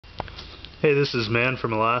Hey, this is Man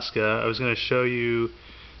from Alaska. I was going to show you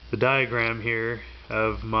the diagram here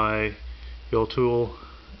of my Jotul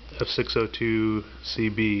F602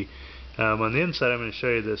 CB. On the inside I'm going to show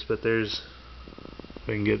you this, but there's, if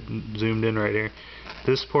I can get zoomed in right here,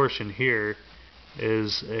 this portion here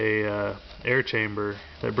is a air chamber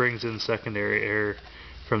that brings in secondary air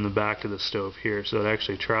from the back of the stove here. So it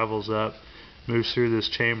actually travels up, moves through this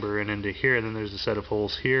chamber and into here, and then there's a set of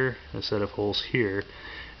holes here, a set of holes here.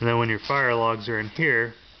 And then when your fire logs are in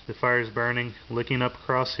here, the fire is burning, licking up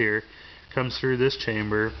across here, comes through this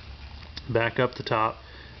chamber, back up the top,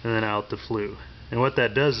 and then out the flue. And what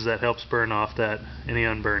that does is that helps burn off any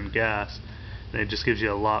unburned gas, and it just gives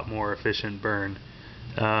you a lot more efficient burn.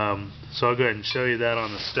 So I'll go ahead and show you that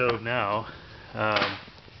on the stove now.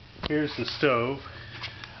 Here's the stove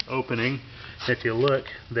opening. If you look,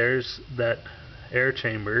 there's that air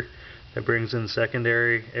chamber that brings in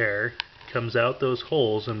secondary air, comes out those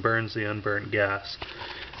holes and burns the unburnt gas.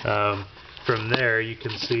 From there you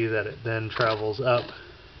can see that it then travels up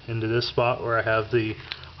into this spot where I have the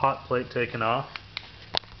hot plate taken off.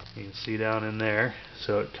 You can see down in there.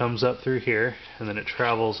 So it comes up through here and then it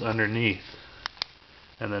travels underneath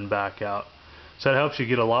and then back out. So that helps you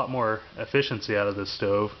get a lot more efficiency out of this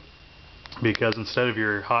stove, because instead of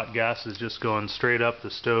your hot gases just going straight up the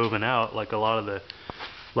stove and out like a lot of the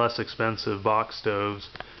less expensive box stoves,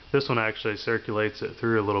 this one actually circulates it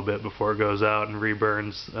through a little bit before it goes out and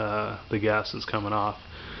reburns the gases coming off.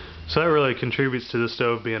 So that really contributes to the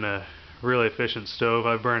stove being a really efficient stove.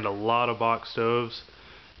 I've burned a lot of box stoves,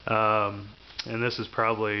 and this is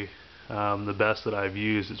probably the best that I've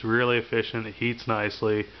used. It's really efficient, it heats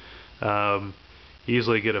nicely,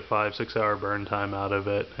 easily get a 5-6 hour burn time out of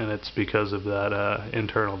it, and it's because of that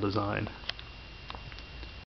internal design.